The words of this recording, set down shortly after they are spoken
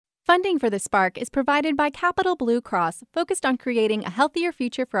Funding for the Spark is provided by Capital Blue Cross, focused on creating a healthier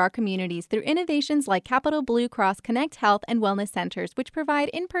future for our communities through innovations like Capital Blue Cross Connect Health and Wellness Centers, which provide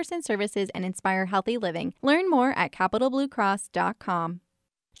in-person services and inspire healthy living. Learn more at capitalbluecross.com.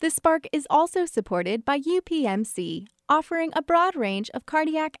 The Spark is also supported by UPMC, offering a broad range of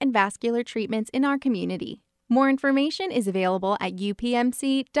cardiac and vascular treatments in our community. More information is available at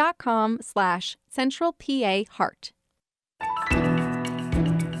upmc.com/centralpaheart.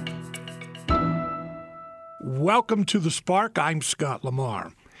 Welcome to The Spark. I'm Scott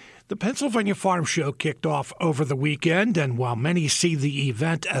Lamar. The Pennsylvania Farm Show kicked off over the weekend, and while many see the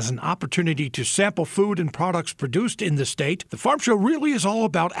event as an opportunity to sample food and products produced in the state, the Farm Show really is all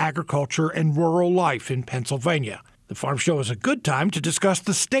about agriculture and rural life in Pennsylvania. The Farm Show is a good time to discuss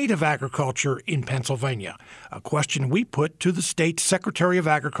the state of agriculture in Pennsylvania, a question we put to the state's Secretary of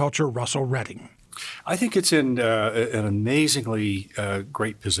Agriculture, Russell Redding. I think it's in an amazingly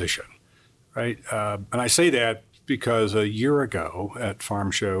great position, right? And I say that because a year ago at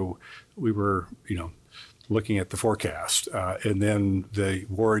Farm Show, we were, looking at the forecast, and then the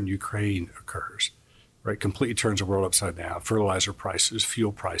war in Ukraine occurs, right? Completely turns the world upside down. Fertilizer prices,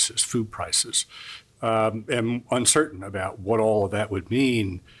 fuel prices, food prices. And uncertain about what all of that would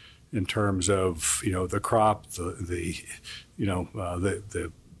mean in terms of the crop, the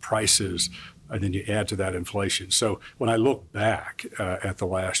prices, and then you add to that inflation. So when I look back at the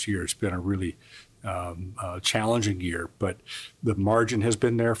last year, it's been a really challenging year, but the margin has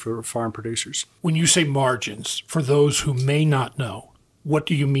been there for farm producers. When you say margins, for those who may not know, what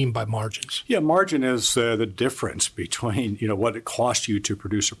do you mean by margins? Yeah, margin is the difference between what it costs you to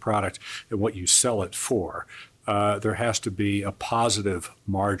produce a product and what you sell it for. There has to be a positive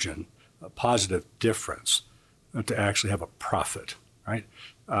margin, a positive difference to actually have a profit, right?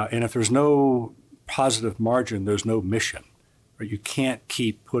 And if there's no positive margin, there's no mission. Right? You can't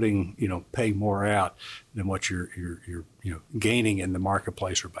keep paying more out than what you're gaining in the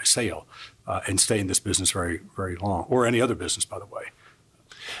marketplace or by sale, and stay in this business very, very long, or any other business, by the way.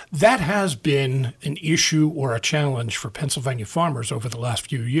 That has been an issue or a challenge for Pennsylvania farmers over the last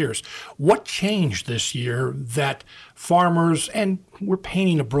few years. What changed this year that farmers, and we're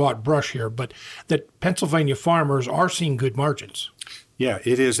painting a broad brush here, but that Pennsylvania farmers are seeing good margins? Yeah,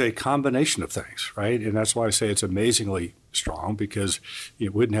 it is a combination of things, right? And that's why I say it's amazingly strong, because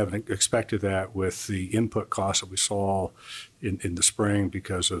you wouldn't have expected that with the input costs that we saw in the spring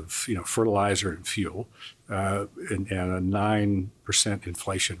because of fertilizer and fuel, and a 9%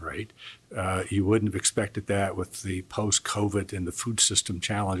 inflation rate. You wouldn't have expected that with the post-COVID and the food system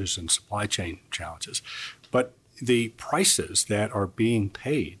challenges and supply chain challenges. But the prices that are being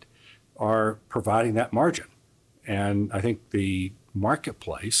paid are providing that margin. And I think the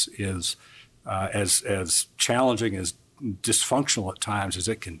marketplace is as challenging, as dysfunctional at times as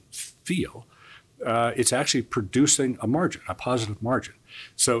it can feel. It's actually producing a margin, a positive margin.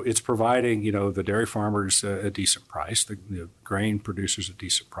 So it's providing, the dairy farmers a decent price, the grain producers a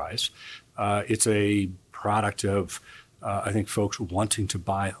decent price. It's a product of, I think, folks wanting to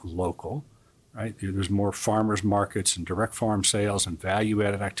buy local, right? There's more farmers markets and direct farm sales and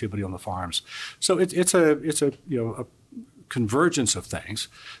value-added activity on the farms. So it's a convergence of things,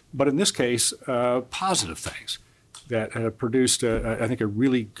 but in this case, positive things that have produced, I think, a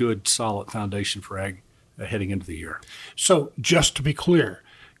really good, solid foundation for ag heading into the year. So just to be clear,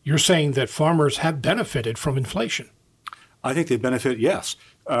 you're saying that farmers have benefited from inflation? I think they benefit, yes.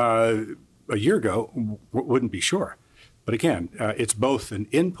 A year ago, wouldn't be sure. But again, it's both an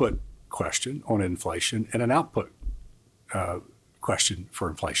input question on inflation and an output question for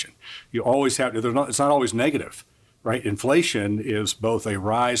inflation. You always have, it's not always negative. Right, inflation is both a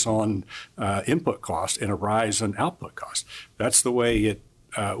rise on input cost and a rise on output cost. That's the way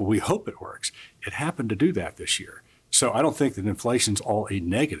we hope it works. It happened to do that this year. So I don't think that inflation's all a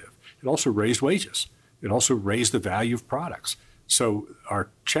negative. It also raised wages. It also raised the value of products. So our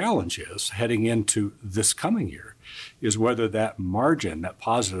challenge is, heading into this coming year, is whether that margin, that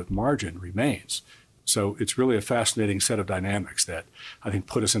positive margin, remains. So it's really a fascinating set of dynamics that I think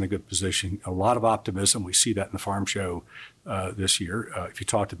put us in a good position. A lot of optimism. We see that in the Farm Show this year. If you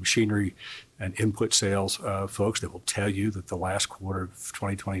talk to machinery and input sales folks, they will tell you that the last quarter of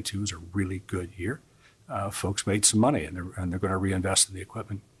 2022 is a really good year. Folks made some money, and they're going to reinvest in the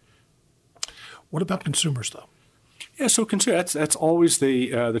equipment. What about consumers, though? Yeah, so that's always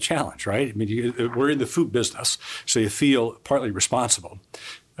the challenge, right? I mean, we're in the food business, so you feel partly responsible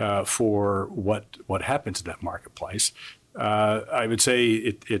for what happens in that marketplace. I would say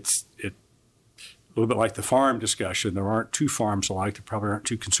it's a little bit like the farm discussion. There aren't two farms alike. There probably aren't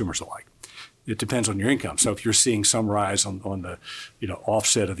two consumers alike. it depends on your income. So if you're seeing some rise on the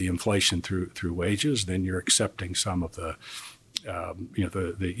offset of the inflation through wages, then you're accepting some of the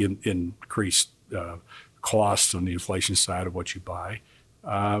increased costs on the inflation side of what you buy.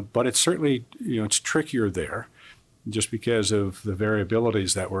 But it's certainly it's trickier there, just because of the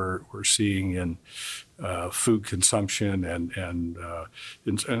variabilities that we're seeing in food consumption and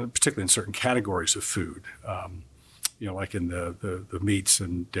particularly in certain categories of food. Like in the meats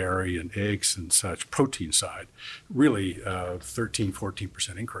and dairy and eggs and such, protein side, really 13,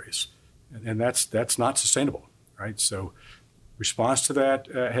 14% increase. And that's not sustainable, right? So response to that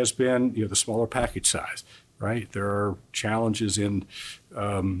has been, the smaller package size, right? There are challenges in,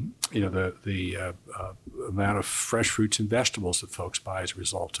 the amount of fresh fruits and vegetables that folks buy as a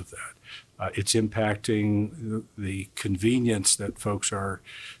result of that. It's impacting the convenience that folks are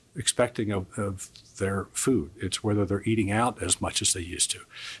expecting of their food. It's whether they're eating out as much as they used to.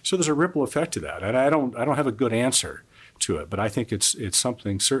 So there's a ripple effect to that, and I don't have a good answer to it, but I think it's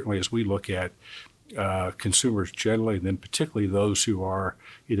something certainly as we look at consumers generally, and then particularly those who are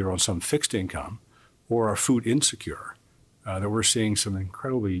either on some fixed income or are food insecure, that we're seeing some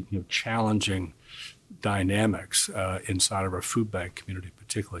incredibly challenging dynamics inside of our food bank community,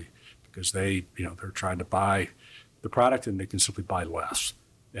 particularly because they're trying to buy the product and they can simply buy less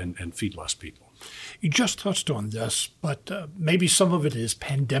and feed less people. You just touched on this, but maybe some of it is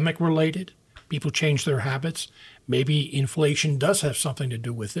pandemic related. People change their habits. Maybe inflation does have something to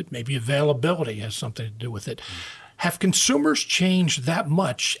do with it. Maybe availability has something to do with it. Have consumers changed that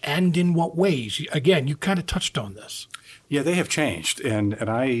much, and in what ways? Again, you kind of touched on this. Yeah, they have changed, and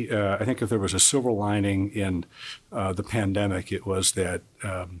I think if there was a silver lining in the pandemic, it was that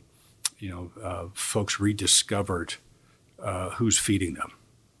folks rediscovered who's feeding them,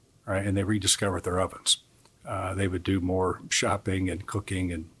 right? And they rediscovered their ovens. They would do more shopping and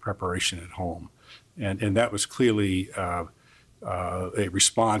cooking and preparation at home, and that was clearly a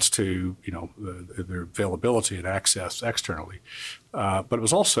response to their availability and access externally. But it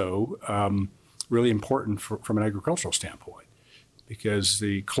was also really important from an agricultural standpoint, because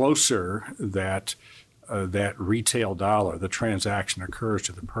the closer that retail dollar, the transaction occurs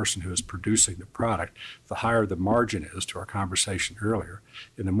to the person who is producing the product, the higher the margin is, to our conversation earlier,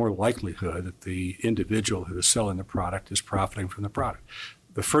 and the more likelihood that the individual who is selling the product is profiting from the product.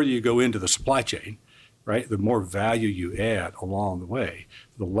 The further you go into the supply chain, right, the more value you add along the way,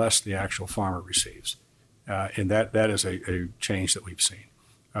 the less the actual farmer receives. And that is a change that we've seen.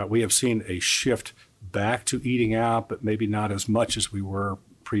 We have seen a shift back to eating out, but maybe not as much as we were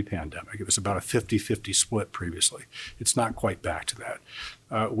pre-pandemic. It was about a 50-50 split previously. It's not quite back to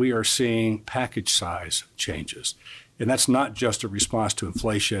that. We are seeing package size changes. And that's not just a response to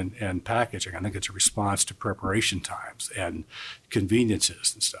inflation and packaging. I think it's a response to preparation times and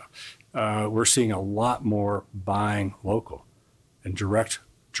conveniences and stuff. We're seeing a lot more buying local and direct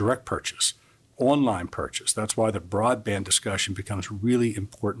purchase, online purchase. That's why the broadband discussion becomes really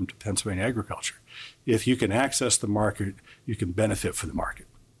important to Pennsylvania agriculture. If you can access the market, you can benefit from the market.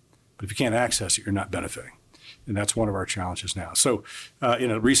 But if you can't access it, you're not benefiting. And that's one of our challenges now. So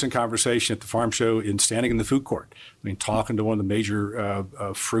in a recent conversation at the farm show, standing in the food court, talking to one of the major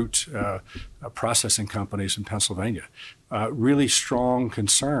fruit processing companies in Pennsylvania, really strong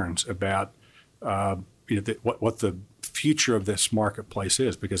concerns about what the future of this marketplace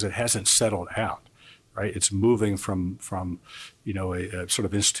is, because it hasn't settled out, right? It's moving from a sort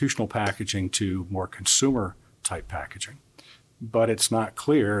of institutional packaging to more consumer type packaging. But it's not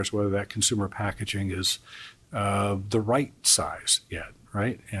clear as whether that consumer packaging is the right size yet,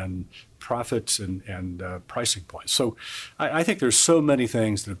 right? And profits and pricing points. So I think there's so many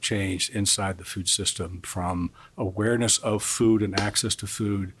things that have changed inside the food system, from awareness of food and access to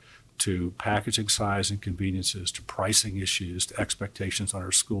food, to packaging size and conveniences, to pricing issues, to expectations on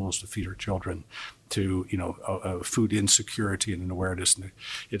our schools to feed our children, to food insecurity and an awareness. And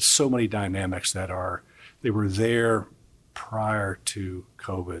it's so many dynamics that they were there prior to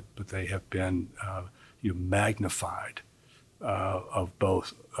COVID, but they have been magnified of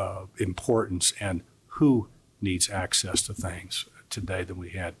both importance and who needs access to things today than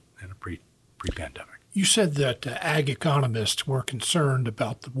we had in a pre-pandemic. You said that ag economists were concerned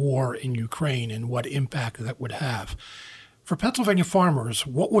about the war in Ukraine and what impact that would have. For Pennsylvania farmers,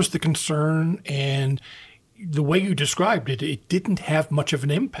 what was the concern? And the way you described it, it didn't have much of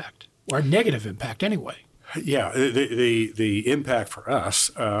an impact, or a negative impact anyway. Yeah, the impact for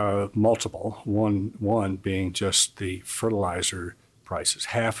us, multiple. One being just the fertilizer prices.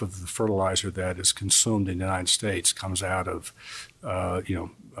 Half of the fertilizer that is consumed in the United States comes out of,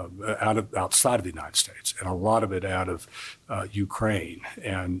 outside of the United States, and a lot of it out of Ukraine,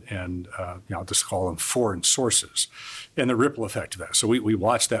 and I'll just call them foreign sources, and the ripple effect of that. So we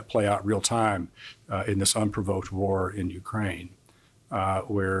watched that play out real time in this unprovoked war in Ukraine,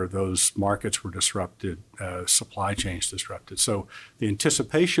 where those markets were disrupted, supply chains disrupted. So the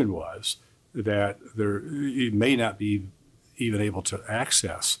anticipation was that you may not be even able to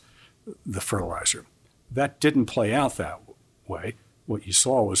access the fertilizer. That didn't play out that way. What you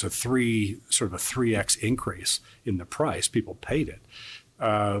saw was a 3x increase in the price. People paid it,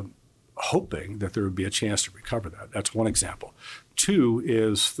 hoping that there would be a chance to recover that. That's one example. Two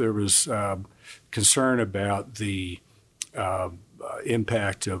is there was concern about the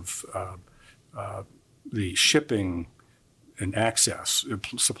impact of the shipping and access,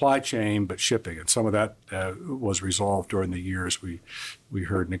 supply chain, but shipping. And some of that was resolved during the years we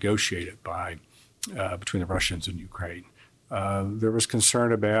heard negotiated between the Russians and Ukraine. There was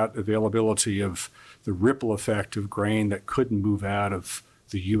concern about availability of the ripple effect of grain that couldn't move out of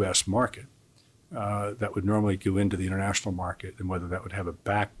the U.S. market that would normally go into the international market, and whether that would have a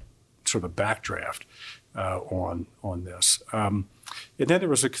backdraft on this. And then there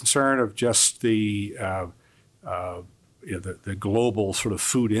was a concern of just the global sort of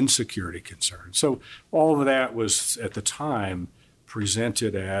food insecurity concern. So all of that was at the time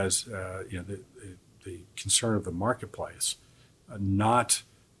presented as the concern of the marketplace, not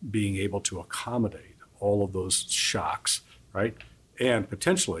being able to accommodate all of those shocks, right, and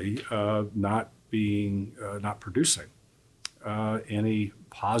potentially not producing any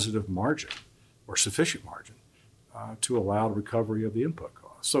positive margin or sufficient margin to allow recovery of the input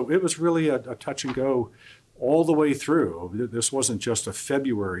costs. So it was really a touch and go all the way through. This wasn't just a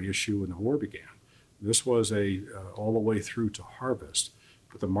February issue when the war began. This was all the way through to harvest.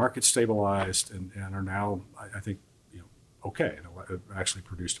 But the market stabilized and are now, I think, okay, and it actually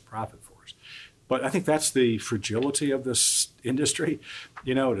produced a profit for us. But I think that's the fragility of this industry.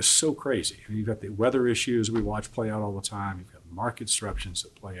 It is so crazy. You've got the weather issues we watch play out all the time. You've got market disruptions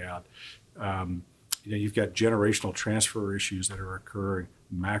that play out. You've got generational transfer issues that are occurring,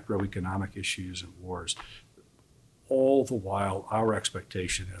 macroeconomic issues and wars. All the while, our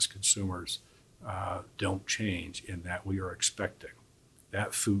expectation as consumers don't change in that we are expecting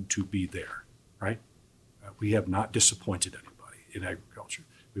that food to be there, right? We have not disappointed anybody in agriculture.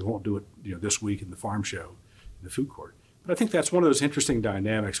 We won't do it, this week in the farm show, in the food court. But I think that's one of those interesting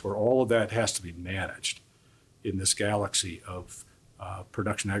dynamics where all of that has to be managed in this galaxy of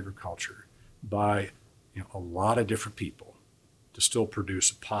production agriculture by a lot of different people to still produce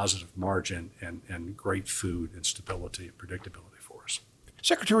a positive margin and great food and stability and predictability for us.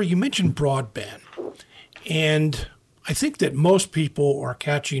 Secretary, you mentioned broadband, and I think that most people are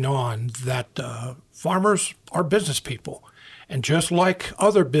catching on that farmers are business people. And just like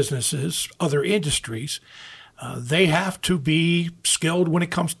other businesses, other industries, they have to be skilled when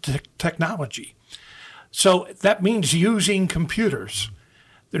it comes to technology. So that means using computers.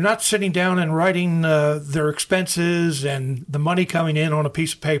 They're not sitting down and writing their expenses and the money coming in on a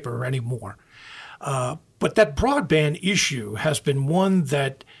piece of paper anymore. But that broadband issue has been one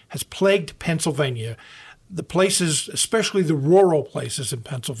that has plagued Pennsylvania. The places, especially the rural places in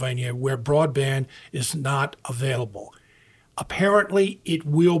Pennsylvania where broadband is not available. Apparently, it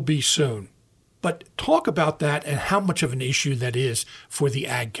will be soon. But talk about that and how much of an issue that is for the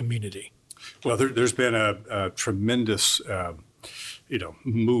ag community. Well, there's been a tremendous,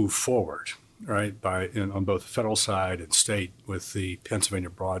 move forward, right, on both the federal side and state, with the Pennsylvania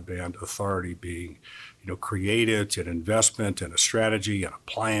Broadband Authority being, created, an investment and a strategy and a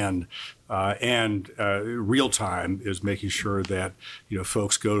plan, and real time is making sure that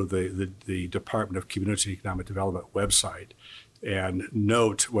folks go to the Department of Community Economic Development website and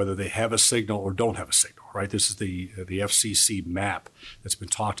note whether they have a signal or don't have a signal, right? This is the FCC map that's been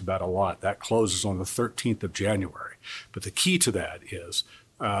talked about a lot. That closes on the 13th of January. But the key to that is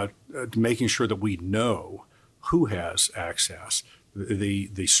making sure that we know who has access,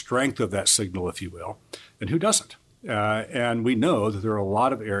 the strength of that signal, if you will, and who doesn't. And we know that there are a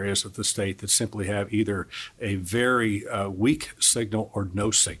lot of areas of the state that simply have either a very weak signal or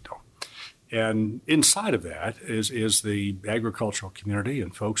no signal. And inside of that is the agricultural community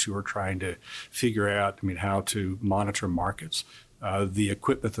and folks who are trying to figure out, how to monitor markets. The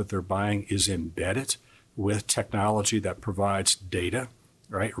equipment that they're buying is embedded with technology that provides data,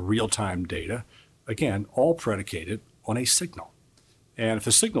 right? Real-time data. Again, all predicated on a signal. And if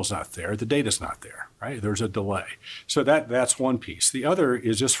the signal's not there, the data's not there, right? There's a delay. So that's one piece. The other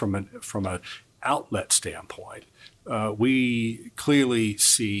is just from an outlet standpoint. We clearly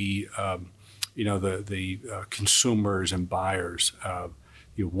see the consumers and buyers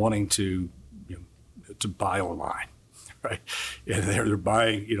wanting to to buy online, right? And they're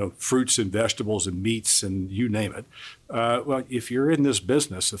buying fruits and vegetables and meats and you name it. Well, if you're in this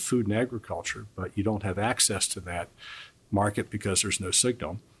business of food and agriculture, but you don't have access to that market because there's no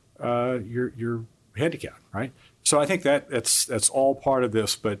signal, you're handicapped, right? So I think that's all part of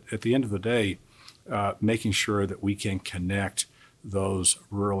this. But at the end of the day, making sure that we can connect those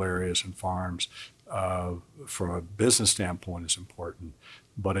rural areas and farms from a business standpoint is important.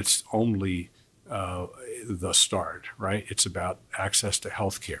 But it's only the start, right? It's about access to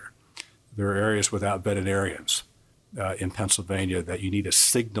health care. There are areas without veterinarians in Pennsylvania that you need a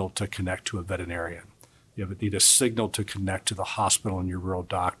signal to connect to a veterinarian. You need a signal to connect to the hospital and your rural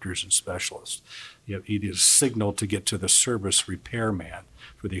doctors and specialists. You need a signal to get to the service repairman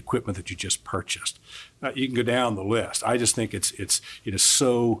for the equipment that you just purchased. You can go down the list. I just think it is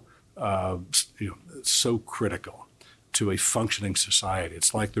so so critical to a functioning society.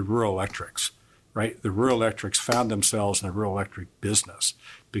 It's like the rural electrics, right? The rural electrics found themselves in the rural electric business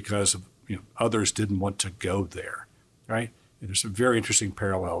because of, others didn't want to go there, right? And there's some very interesting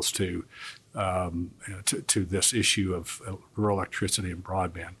parallels to this issue of rural electricity and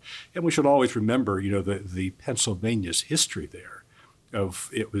broadband. And we should always remember, the Pennsylvania's history there.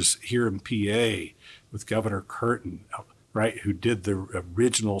 It was here in PA with Governor Curtin, right, who did the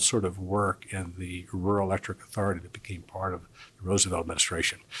original sort of work in the Rural Electric Authority that became part of the Roosevelt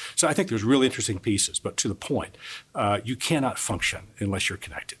administration. So I think there's really interesting pieces. But to the point, you cannot function unless you're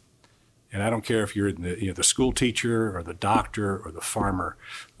connected. And I don't care if you're in the school teacher or the doctor or the farmer,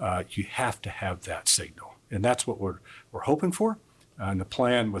 you have to have that signal. And that's what we're hoping for. And the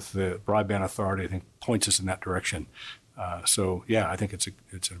plan with the Broadband Authority, I think, points us in that direction. So, yeah, I think it's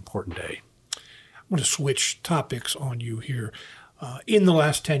an important day. I want to switch topics on you here. In the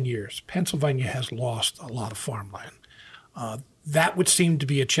last 10 years, Pennsylvania has lost a lot of farmland. That would seem to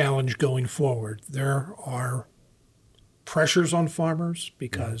be a challenge going forward. There are pressures on farmers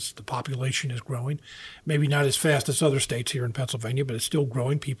because the population is growing, maybe not as fast as other states here in Pennsylvania, but it's still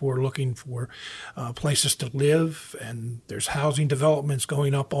growing. People are looking for places to live, and there's housing developments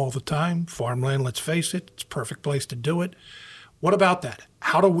going up all the time. Farmland, let's face it, it's a perfect place to do it. What about that?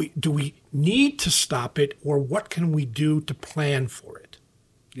 How do we need to stop it, or what can we do to plan for it?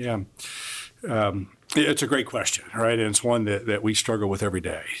 Yeah. It's a great question, right? And it's one that we struggle with every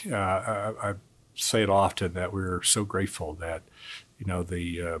day. I say it often that we're so grateful that,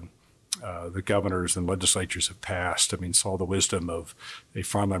 the governors and legislatures have passed. Saw the wisdom of a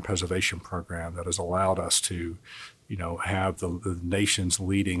farmland preservation program that has allowed us to, have the nation's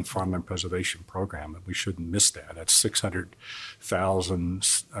leading farmland preservation program, and we shouldn't miss that. That's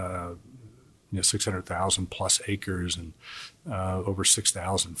 600,000 plus acres and over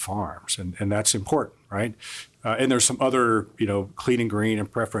 6,000 farms, and that's important, right? And there's some other, clean and green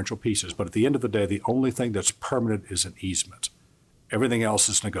and preferential pieces, but at the end of the day, the only thing that's permanent is an easement. Everything else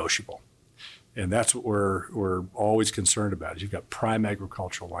is negotiable. And that's what we're always concerned about. You've got prime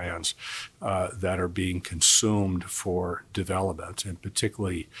agricultural lands that are being consumed for development, and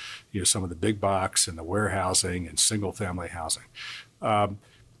particularly, some of the big box and the warehousing and single family housing.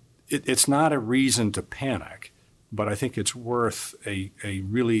 It's not a reason to panic, but I think it's worth a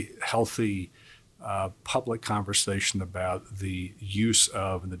really healthy public conversation about the use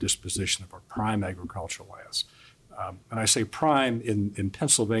of and the disposition of our prime agricultural lands. And I say prime in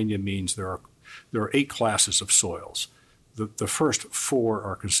Pennsylvania means there are 8 classes of soils. The first 4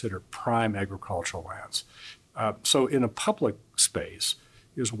 are considered prime agricultural lands. So in a public space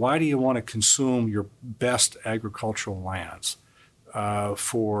is, why do you want to consume your best agricultural lands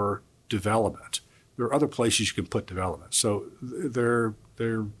for development? There are other places you can put development. So they're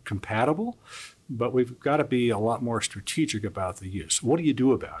compatible, but we've got to be a lot more strategic about the use. What do you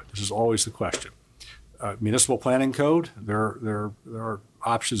do about it? This is always the question. Municipal planning code, there are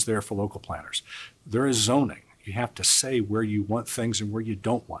options there for local planners. There is zoning. You have to say where you want things and where you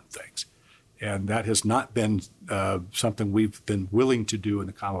don't want things. And that has not been something we've been willing to do in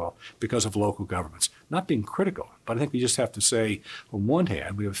the Commonwealth because of local governments. Not being critical, but I think we just have to say, on one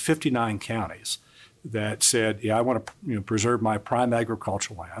hand, we have 59 counties that said, yeah, I want to preserve my prime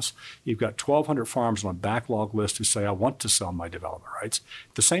agricultural lands. You've got 1,200 farms on a backlog list who say, I want to sell my development rights.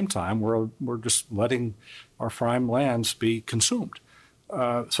 At the same time, we're just letting our prime lands be consumed.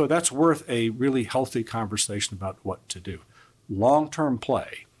 So that's worth a really healthy conversation about what to do. Long-term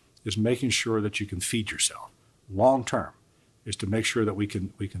play is making sure that you can feed yourself. Long-term is to make sure that we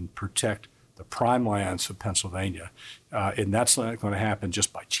can protect the prime lands of Pennsylvania, and that's not going to happen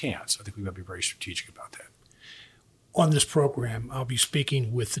just by chance. I think we've got to be very strategic about that. On this program, I'll be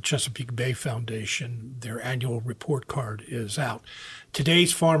speaking with the Chesapeake Bay Foundation. Their annual report card is out.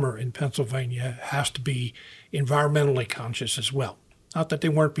 Today's farmer in Pennsylvania has to be environmentally conscious as well. Not that they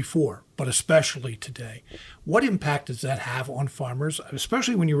weren't before, but especially today. What impact does that have on farmers,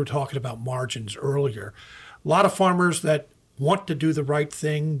 especially when you were talking about margins earlier? A lot of farmers that want to do the right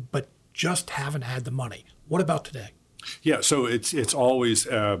thing, but just haven't had the money. What about today? Yeah, so it's always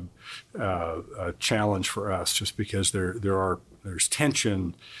a challenge for us, just because there's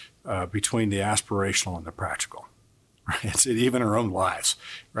tension between the aspirational and the practical. Right? It's even our own lives,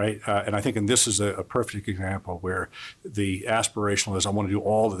 right? And I think, and this is a perfect example where the aspirational is, I want to do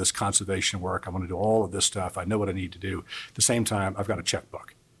all of this conservation work, I want to do all of this stuff, I know what I need to do. At the same time, I've got a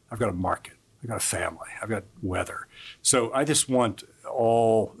checkbook, I've got a market, I've got a family, I've got weather. So I just want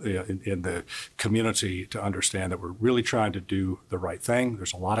all in the community to understand that we're really trying to do the right thing.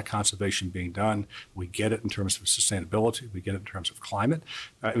 There's a lot of conservation being done. We get it in terms of sustainability. We get it in terms of climate.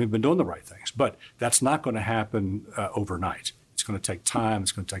 And we've been doing the right things. But that's not going to happen overnight. It's going to take time.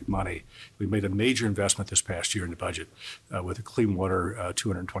 It's going to take money. We made a major investment this past year in the budget with the Clean Water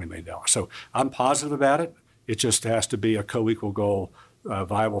 $220 million. So I'm positive about it. It just has to be a co-equal goal,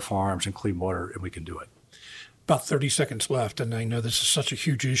 viable farms and clean water, and we can do it. About 30 seconds left, and I know this is such a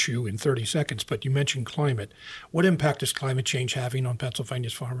huge issue in 30 seconds, but you mentioned climate. What impact is climate change having on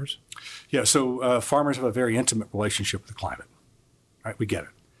Pennsylvania's farmers? Yeah, so farmers have a very intimate relationship with the climate. Right, we get it.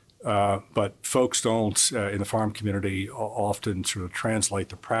 But folks don't, in the farm community, often sort of translate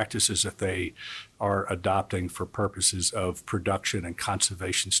the practices that they are adopting for purposes of production and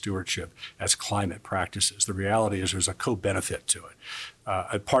conservation stewardship as climate practices. The reality is there's a co-benefit to it.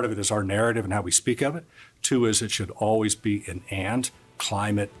 A part of it is our narrative and how we speak of it. Two is it should always be an and,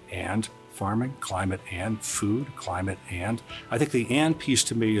 climate and farming, climate and food, climate and. I think the and piece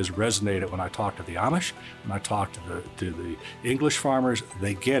to me has resonated when I talk to the Amish, when I talk to the English farmers.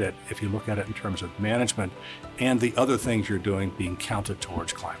 They get it if you look at it in terms of management and the other things you're doing being counted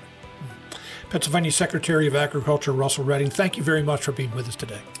towards climate. Pennsylvania Secretary of Agriculture Russell Redding, thank you very much for being with us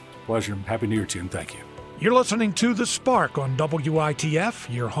today. Pleasure. Happy New Year to you, and thank you. You're listening to The Spark on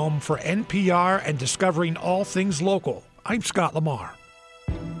WITF, your home for NPR and discovering all things local. I'm Scott Lamar.